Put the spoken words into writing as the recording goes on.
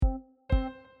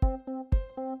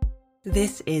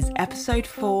This is episode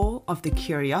 4 of the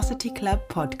Curiosity Club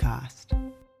podcast.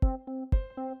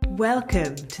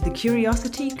 Welcome to the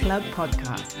Curiosity Club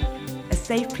podcast, a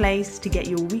safe place to get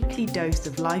your weekly dose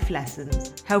of life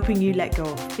lessons, helping you let go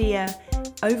of fear,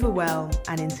 overwhelm,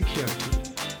 and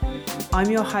insecurities.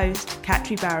 I'm your host,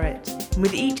 Catri Barrett, and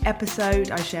with each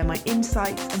episode, I share my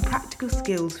insights and practical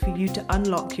skills for you to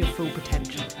unlock your full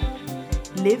potential.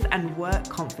 Live and work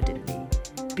confidently.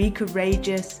 Be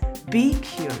courageous. Be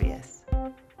curious.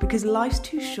 Because life's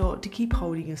too short to keep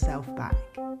holding yourself back.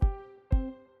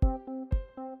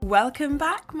 Welcome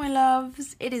back, my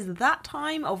loves. It is that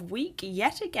time of week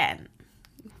yet again.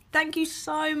 Thank you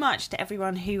so much to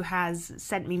everyone who has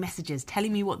sent me messages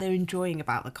telling me what they're enjoying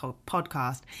about the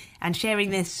podcast and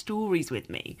sharing their stories with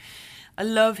me. I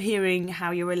love hearing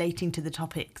how you're relating to the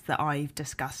topics that I've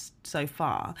discussed so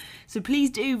far. So please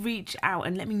do reach out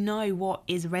and let me know what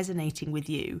is resonating with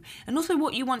you and also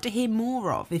what you want to hear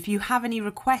more of. If you have any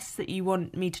requests that you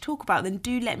want me to talk about, then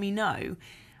do let me know.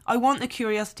 I want the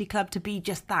Curiosity Club to be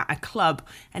just that, a club,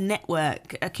 a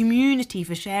network, a community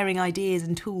for sharing ideas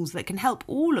and tools that can help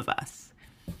all of us.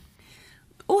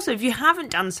 Also, if you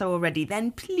haven't done so already,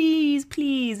 then please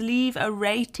leave a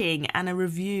rating and a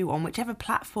review on whichever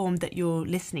platform that you're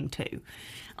listening to.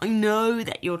 I know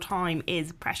that your time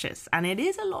is precious and it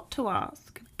is a lot to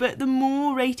ask, but the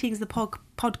more ratings the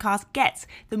podcast gets,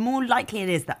 the more likely it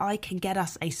is that I can get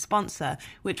us a sponsor,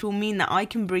 which will mean that I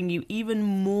can bring you even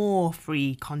more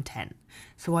free content.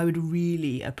 So I would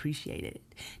really appreciate it.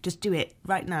 Just do it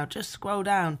right now. Just scroll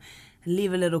down and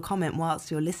leave a little comment whilst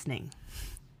you're listening.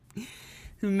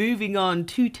 Moving on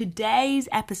to today's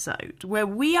episode, where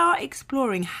we are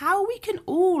exploring how we can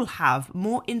all have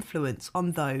more influence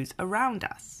on those around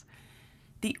us.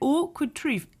 The awkward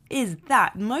truth is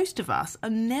that most of us are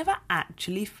never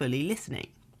actually fully listening.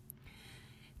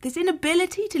 This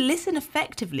inability to listen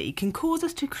effectively can cause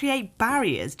us to create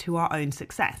barriers to our own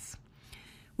success.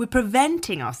 We're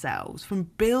preventing ourselves from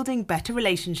building better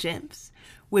relationships,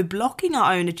 we're blocking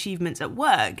our own achievements at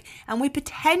work, and we're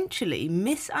potentially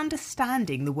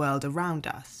misunderstanding the world around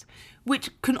us, which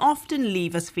can often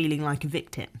leave us feeling like a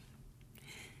victim.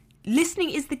 Listening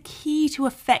is the key to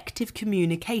effective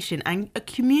communication, and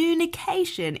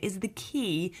communication is the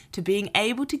key to being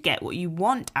able to get what you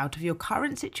want out of your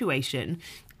current situation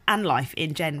and life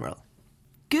in general.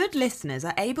 Good listeners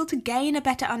are able to gain a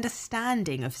better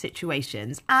understanding of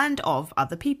situations and of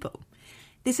other people.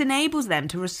 This enables them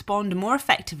to respond more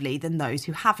effectively than those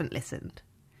who haven't listened.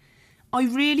 I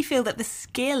really feel that the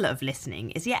skill of listening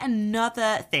is yet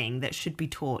another thing that should be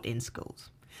taught in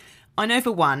schools. I know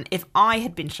for one, if I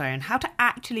had been shown how to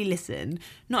actually listen,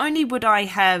 not only would I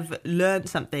have learned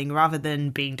something rather than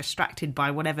being distracted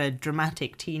by whatever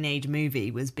dramatic teenage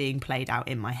movie was being played out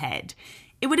in my head,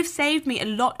 it would have saved me a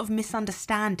lot of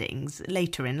misunderstandings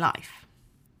later in life.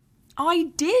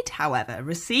 I did, however,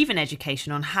 receive an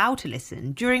education on how to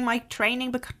listen during my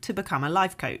training to become a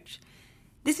life coach.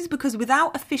 This is because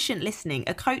without efficient listening,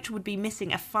 a coach would be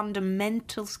missing a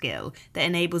fundamental skill that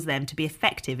enables them to be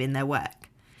effective in their work.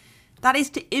 That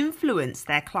is to influence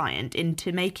their client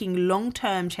into making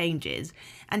long-term changes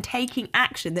and taking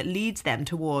action that leads them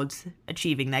towards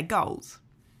achieving their goals.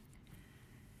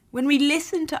 When we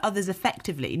listen to others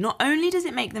effectively, not only does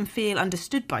it make them feel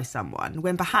understood by someone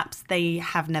when perhaps they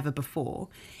have never before,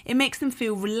 it makes them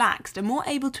feel relaxed and more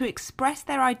able to express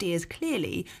their ideas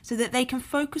clearly so that they can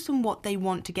focus on what they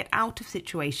want to get out of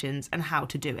situations and how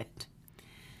to do it.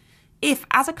 If,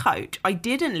 as a coach, I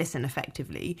didn't listen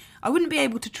effectively, I wouldn't be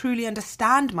able to truly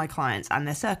understand my clients and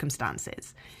their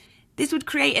circumstances. This would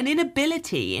create an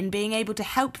inability in being able to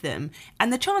help them,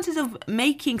 and the chances of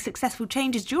making successful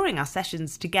changes during our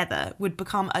sessions together would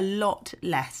become a lot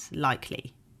less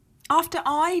likely. After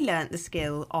I learnt the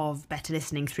skill of better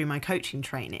listening through my coaching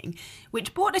training,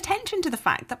 which brought attention to the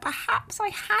fact that perhaps I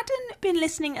hadn't been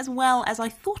listening as well as I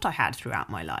thought I had throughout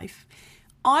my life,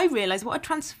 I realised what a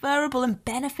transferable and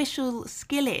beneficial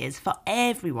skill it is for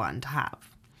everyone to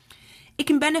have. It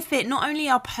can benefit not only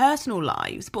our personal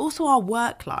lives, but also our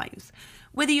work lives.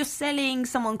 Whether you're selling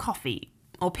someone coffee,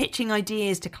 or pitching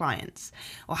ideas to clients,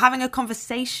 or having a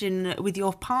conversation with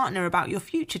your partner about your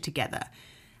future together,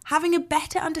 having a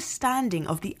better understanding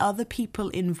of the other people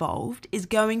involved is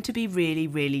going to be really,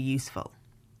 really useful.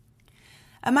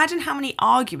 Imagine how many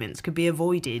arguments could be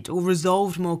avoided or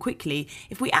resolved more quickly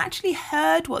if we actually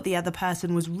heard what the other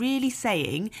person was really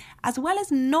saying, as well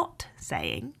as not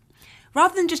saying,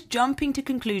 rather than just jumping to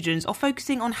conclusions or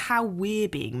focusing on how we're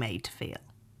being made to feel.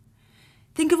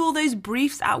 Think of all those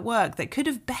briefs at work that could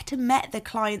have better met the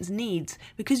client's needs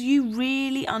because you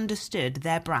really understood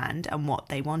their brand and what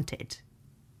they wanted.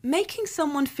 Making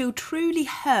someone feel truly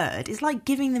heard is like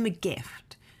giving them a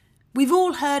gift. We've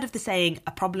all heard of the saying,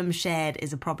 a problem shared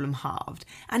is a problem halved,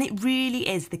 and it really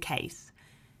is the case.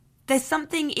 There's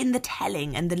something in the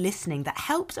telling and the listening that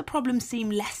helps a problem seem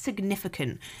less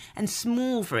significant and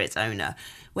small for its owner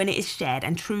when it is shared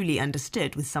and truly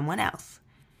understood with someone else.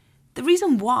 The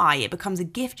reason why it becomes a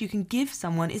gift you can give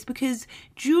someone is because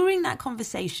during that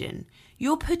conversation,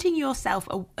 you're putting yourself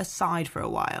aside for a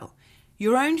while.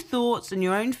 Your own thoughts and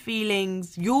your own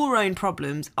feelings, your own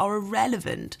problems are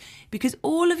irrelevant because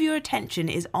all of your attention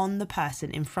is on the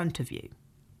person in front of you.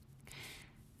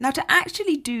 Now, to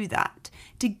actually do that,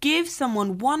 to give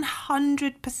someone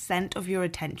 100% of your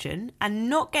attention and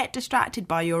not get distracted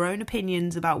by your own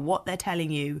opinions about what they're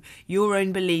telling you, your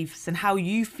own beliefs and how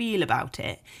you feel about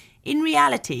it, in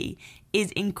reality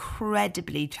is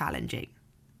incredibly challenging.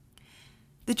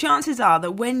 The chances are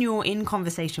that when you're in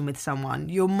conversation with someone,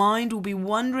 your mind will be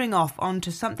wandering off onto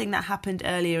something that happened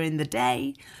earlier in the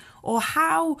day or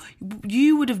how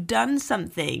you would have done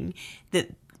something that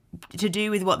to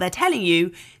do with what they're telling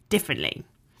you differently.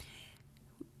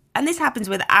 And this happens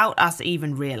without us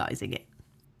even realising it.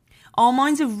 Our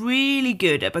minds are really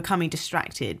good at becoming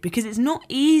distracted because it's not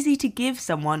easy to give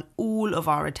someone all of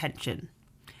our attention,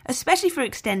 especially for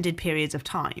extended periods of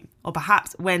time, or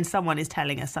perhaps when someone is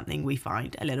telling us something we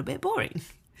find a little bit boring.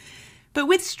 But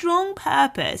with strong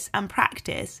purpose and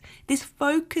practice, this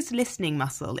focused listening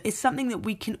muscle is something that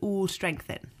we can all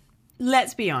strengthen.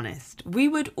 Let's be honest, we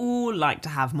would all like to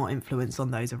have more influence on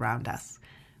those around us.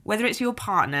 Whether it's your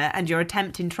partner and you're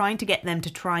attempting trying to get them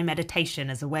to try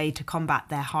meditation as a way to combat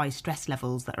their high stress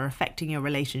levels that are affecting your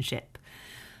relationship,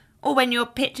 or when you're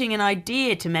pitching an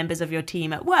idea to members of your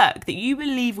team at work that you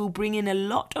believe will bring in a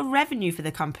lot of revenue for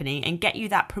the company and get you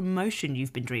that promotion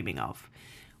you've been dreaming of.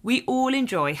 We all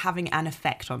enjoy having an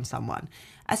effect on someone,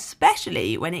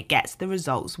 especially when it gets the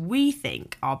results we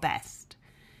think are best.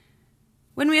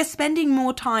 When we are spending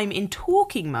more time in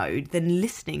talking mode than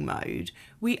listening mode,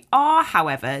 we are,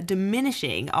 however,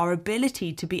 diminishing our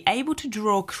ability to be able to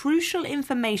draw crucial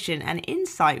information and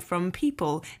insight from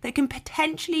people that can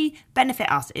potentially benefit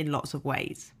us in lots of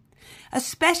ways,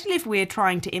 especially if we are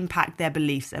trying to impact their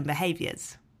beliefs and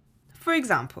behaviours. For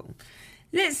example,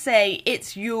 let's say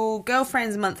it's your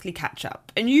girlfriend's monthly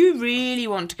catch-up and you really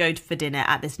want to go for dinner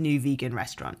at this new vegan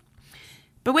restaurant.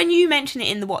 But when you mention it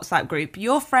in the WhatsApp group,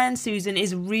 your friend Susan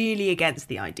is really against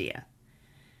the idea.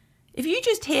 If you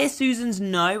just hear Susan's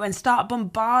no and start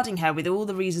bombarding her with all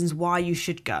the reasons why you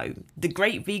should go, the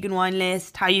great vegan wine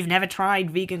list, how you've never tried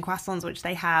vegan croissants, which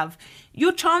they have,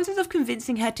 your chances of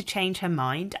convincing her to change her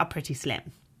mind are pretty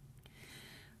slim.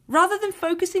 Rather than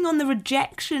focusing on the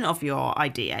rejection of your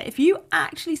idea, if you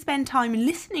actually spend time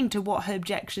listening to what her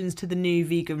objections to the new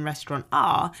vegan restaurant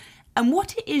are, and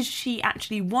what it is she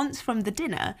actually wants from the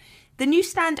dinner, then you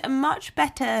stand a much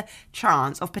better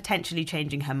chance of potentially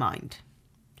changing her mind.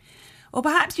 Or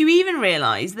perhaps you even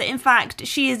realise that in fact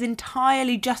she is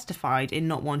entirely justified in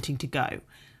not wanting to go,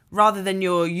 rather than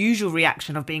your usual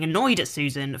reaction of being annoyed at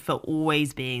Susan for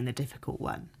always being the difficult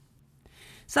one.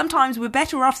 Sometimes we're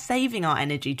better off saving our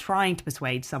energy trying to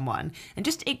persuade someone and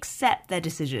just accept their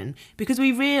decision because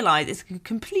we realise it's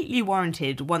completely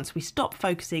warranted once we stop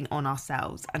focusing on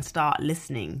ourselves and start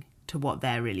listening to what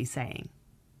they're really saying.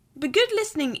 But good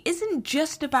listening isn't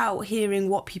just about hearing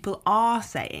what people are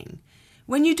saying.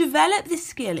 When you develop this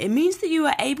skill, it means that you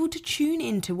are able to tune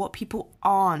into what people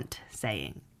aren't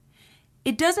saying.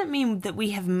 It doesn't mean that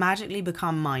we have magically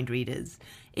become mind readers.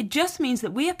 It just means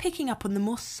that we are picking up on the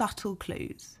more subtle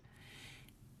clues.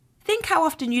 Think how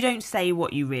often you don't say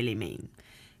what you really mean.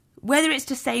 Whether it's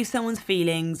to save someone's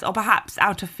feelings or perhaps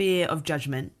out of fear of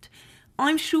judgment,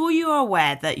 I'm sure you are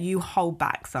aware that you hold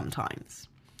back sometimes.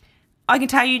 I can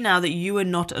tell you now that you are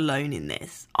not alone in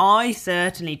this. I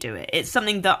certainly do it. It's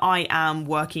something that I am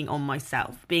working on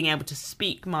myself, being able to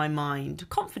speak my mind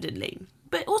confidently,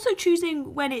 but also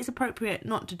choosing when it's appropriate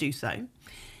not to do so.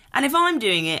 And if I'm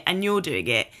doing it and you're doing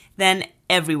it, then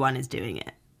everyone is doing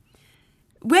it.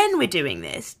 When we're doing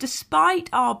this, despite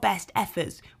our best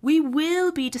efforts, we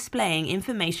will be displaying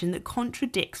information that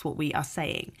contradicts what we are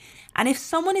saying. And if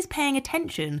someone is paying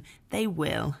attention, they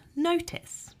will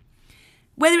notice.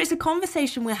 Whether it's a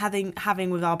conversation we're having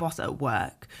with our boss at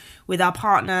work, with our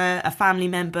partner, a family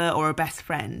member, or a best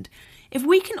friend, if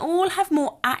we can all have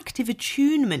more active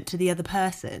attunement to the other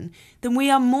person, then we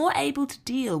are more able to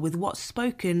deal with what's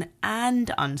spoken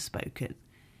and unspoken.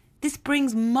 This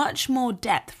brings much more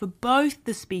depth for both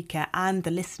the speaker and the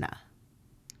listener.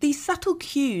 These subtle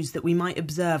cues that we might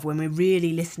observe when we're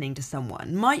really listening to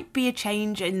someone might be a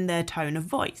change in their tone of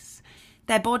voice,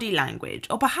 their body language,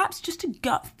 or perhaps just a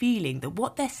gut feeling that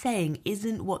what they're saying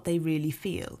isn't what they really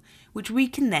feel, which we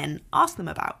can then ask them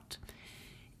about.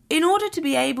 In order to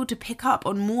be able to pick up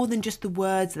on more than just the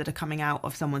words that are coming out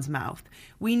of someone's mouth,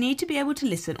 we need to be able to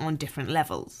listen on different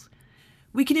levels.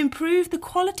 We can improve the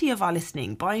quality of our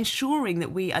listening by ensuring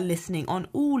that we are listening on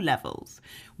all levels,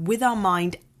 with our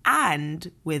mind and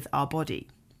with our body.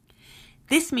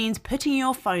 This means putting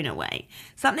your phone away.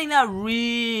 Something that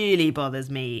really bothers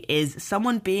me is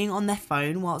someone being on their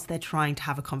phone whilst they're trying to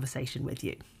have a conversation with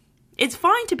you. It's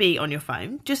fine to be on your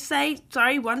phone. Just say,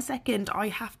 sorry, 1 second, I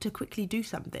have to quickly do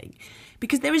something.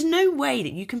 Because there is no way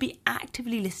that you can be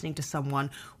actively listening to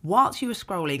someone whilst you are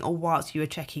scrolling or whilst you are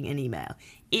checking an email.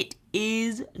 It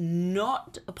is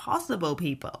not possible,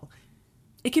 people.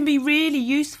 It can be really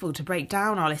useful to break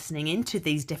down our listening into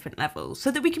these different levels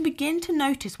so that we can begin to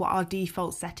notice what our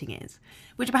default setting is,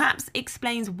 which perhaps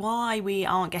explains why we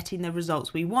aren't getting the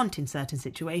results we want in certain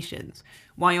situations,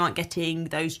 why you aren't getting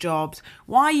those jobs,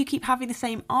 why you keep having the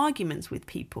same arguments with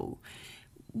people.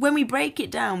 When we break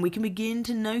it down, we can begin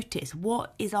to notice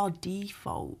what is our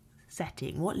default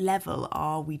setting, what level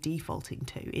are we defaulting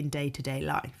to in day-to-day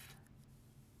life.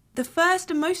 The first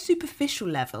and most superficial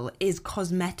level is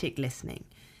cosmetic listening.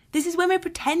 This is when we're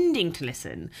pretending to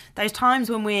listen. Those times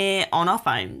when we're on our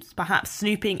phones, perhaps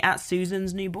snooping at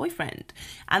Susan's new boyfriend,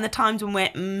 and the times when we're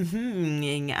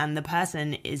mm-hmming and the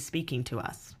person is speaking to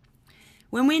us.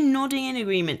 When we're nodding in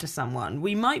agreement to someone,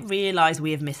 we might realise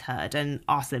we have misheard and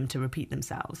ask them to repeat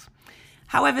themselves.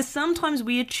 However, sometimes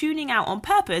we are tuning out on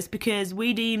purpose because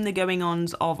we deem the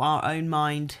going-ons of our own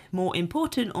mind more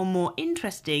important or more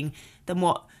interesting than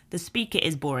what the speaker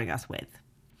is boring us with.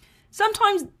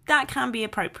 Sometimes that can be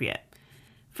appropriate.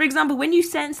 For example, when you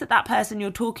sense that that person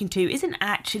you're talking to isn't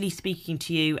actually speaking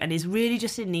to you and is really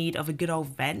just in need of a good old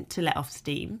vent to let off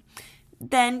steam,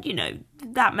 then,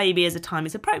 that maybe as a time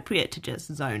is appropriate to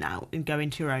just zone out and go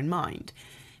into your own mind.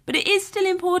 But it is still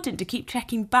important to keep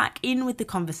checking back in with the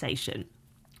conversation,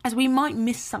 as we might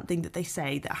miss something that they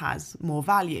say that has more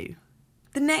value.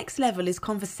 The next level is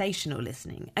conversational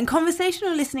listening, and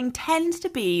conversational listening tends to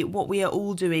be what we are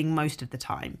all doing most of the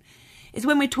time. It's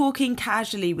when we're talking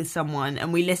casually with someone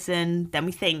and we listen, then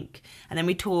we think, and then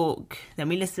we talk, then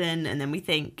we listen, and then we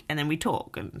think, and then we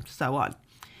talk, and so on.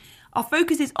 Our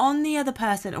focus is on the other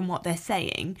person and what they're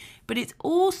saying, but it's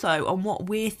also on what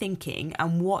we're thinking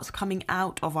and what's coming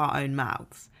out of our own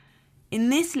mouths. In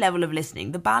this level of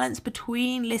listening, the balance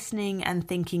between listening and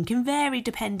thinking can vary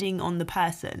depending on the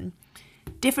person.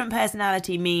 Different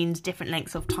personality means different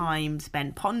lengths of time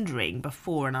spent pondering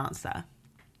before an answer.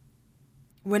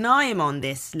 When I am on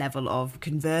this level of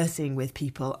conversing with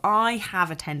people, I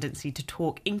have a tendency to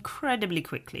talk incredibly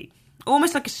quickly,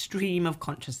 almost like a stream of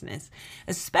consciousness,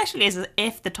 especially as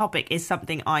if the topic is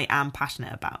something I am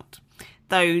passionate about.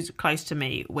 Those close to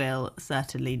me will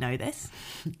certainly know this.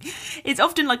 It's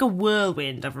often like a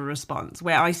whirlwind of a response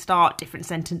where I start different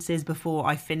sentences before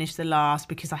I finish the last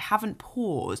because I haven't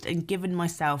paused and given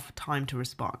myself time to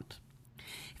respond.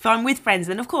 If I'm with friends,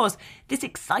 then of course, this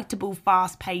excitable,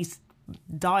 fast-paced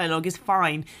dialogue is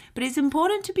fine, but it's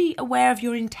important to be aware of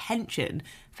your intention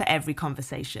for every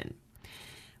conversation.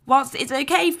 Whilst it's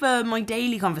okay for my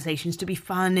daily conversations to be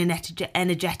fun and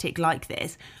energetic like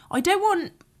this, I don't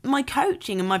want my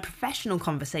coaching and my professional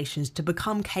conversations to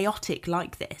become chaotic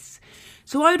like this.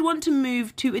 So I would want to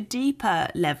move to a deeper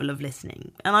level of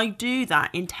listening, and I do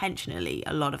that intentionally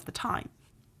a lot of the time.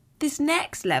 This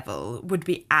next level would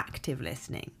be active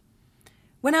listening.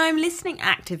 When I'm listening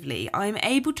actively, I'm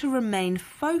able to remain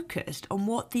focused on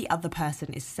what the other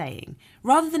person is saying,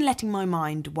 rather than letting my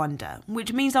mind wander,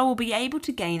 which means I will be able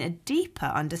to gain a deeper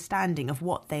understanding of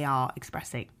what they are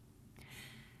expressing.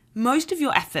 Most of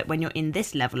your effort when you're in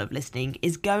this level of listening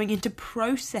is going into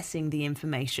processing the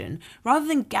information rather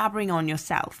than gabbering on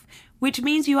yourself, which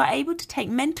means you are able to take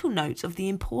mental notes of the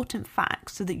important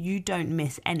facts so that you don't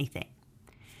miss anything.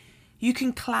 You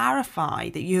can clarify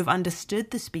that you have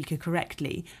understood the speaker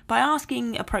correctly by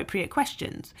asking appropriate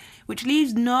questions, which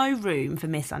leaves no room for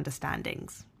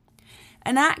misunderstandings.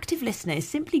 An active listener is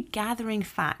simply gathering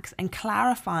facts and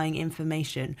clarifying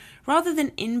information rather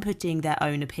than inputting their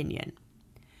own opinion.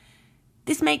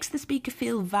 This makes the speaker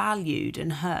feel valued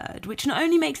and heard, which not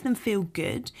only makes them feel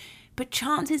good, but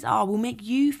chances are will make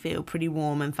you feel pretty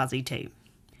warm and fuzzy too.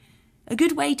 A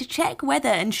good way to check whether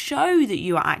and show that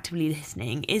you are actively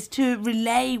listening is to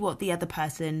relay what the other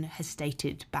person has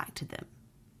stated back to them.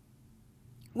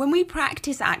 When we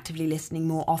practice actively listening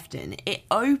more often, it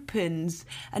opens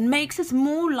and makes us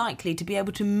more likely to be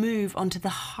able to move onto the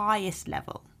highest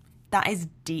level. That is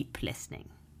deep listening.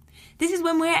 This is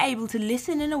when we're able to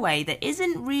listen in a way that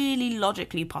isn't really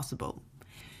logically possible.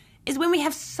 is when we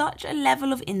have such a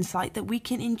level of insight that we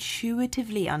can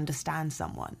intuitively understand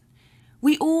someone.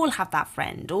 We all have that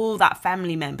friend or that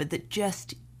family member that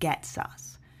just gets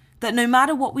us. That no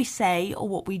matter what we say or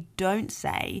what we don't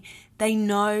say, they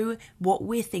know what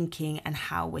we're thinking and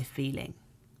how we're feeling.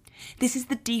 This is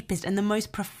the deepest and the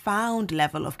most profound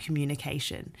level of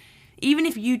communication. Even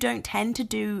if you don't tend to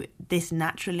do this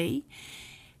naturally,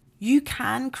 you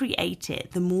can create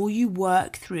it the more you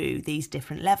work through these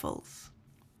different levels.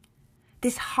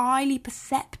 This highly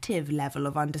perceptive level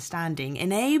of understanding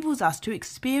enables us to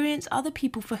experience other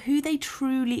people for who they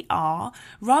truly are,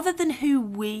 rather than who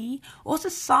we or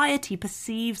society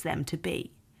perceives them to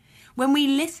be. When we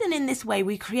listen in this way,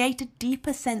 we create a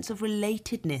deeper sense of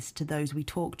relatedness to those we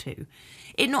talk to.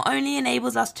 It not only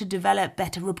enables us to develop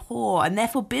better rapport and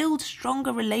therefore build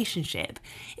stronger relationship,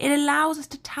 it allows us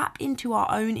to tap into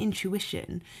our own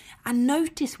intuition and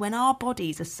notice when our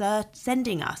bodies are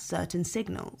sending us certain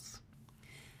signals.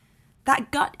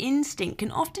 That gut instinct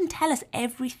can often tell us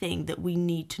everything that we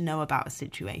need to know about a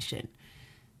situation.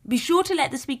 Be sure to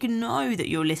let the speaker know that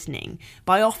you're listening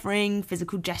by offering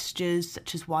physical gestures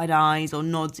such as wide eyes or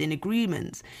nods in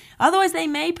agreement. Otherwise, they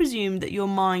may presume that your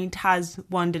mind has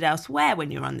wandered elsewhere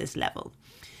when you're on this level.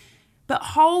 But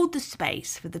hold the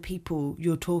space for the people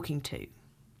you're talking to.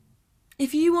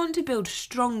 If you want to build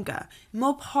stronger,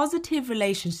 more positive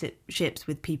relationships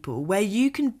with people where you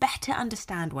can better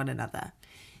understand one another,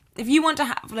 if you want to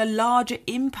have a larger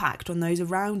impact on those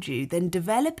around you, then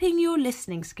developing your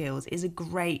listening skills is a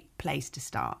great place to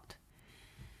start.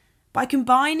 By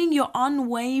combining your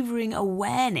unwavering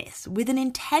awareness with an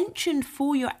intention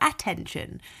for your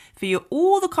attention, for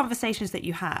all the conversations that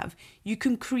you have, you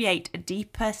can create a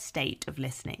deeper state of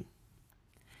listening.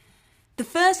 The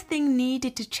first thing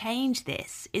needed to change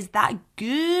this is that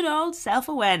good old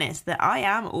self-awareness that I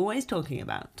am always talking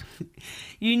about.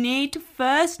 You need to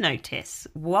first notice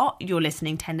what your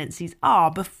listening tendencies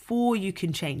are before you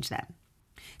can change them.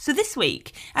 So this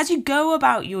week, as you go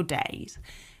about your days,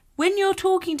 when you're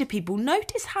talking to people,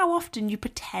 notice how often you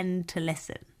pretend to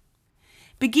listen.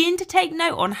 Begin to take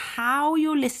note on how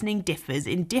your listening differs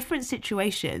in different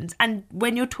situations and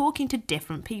when you're talking to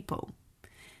different people.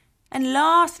 And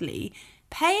lastly,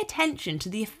 pay attention to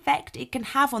the effect it can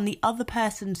have on the other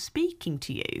person speaking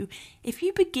to you if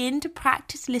you begin to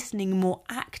practice listening more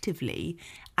actively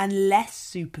and less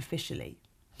superficially.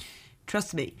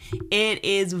 Trust me, it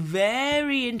is a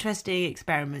very interesting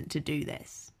experiment to do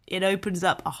this. It opens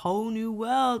up a whole new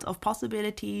world of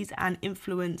possibilities and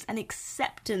influence and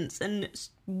acceptance and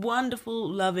wonderful,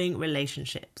 loving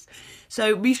relationships.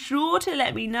 So be sure to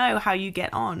let me know how you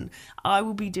get on. I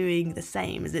will be doing the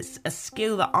same, as it's a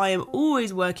skill that I am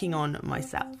always working on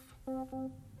myself.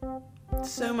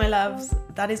 So my loves,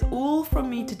 that is all from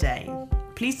me today.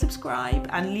 Please subscribe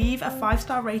and leave a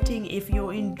 5-star rating if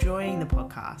you're enjoying the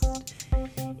podcast.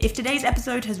 If today's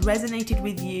episode has resonated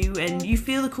with you and you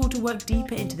feel the call to work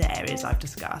deeper into the areas I've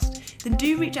discussed, then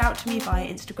do reach out to me via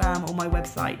Instagram or my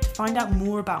website to find out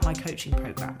more about my coaching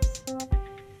programs.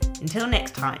 Until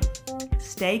next time,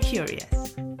 stay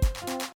curious.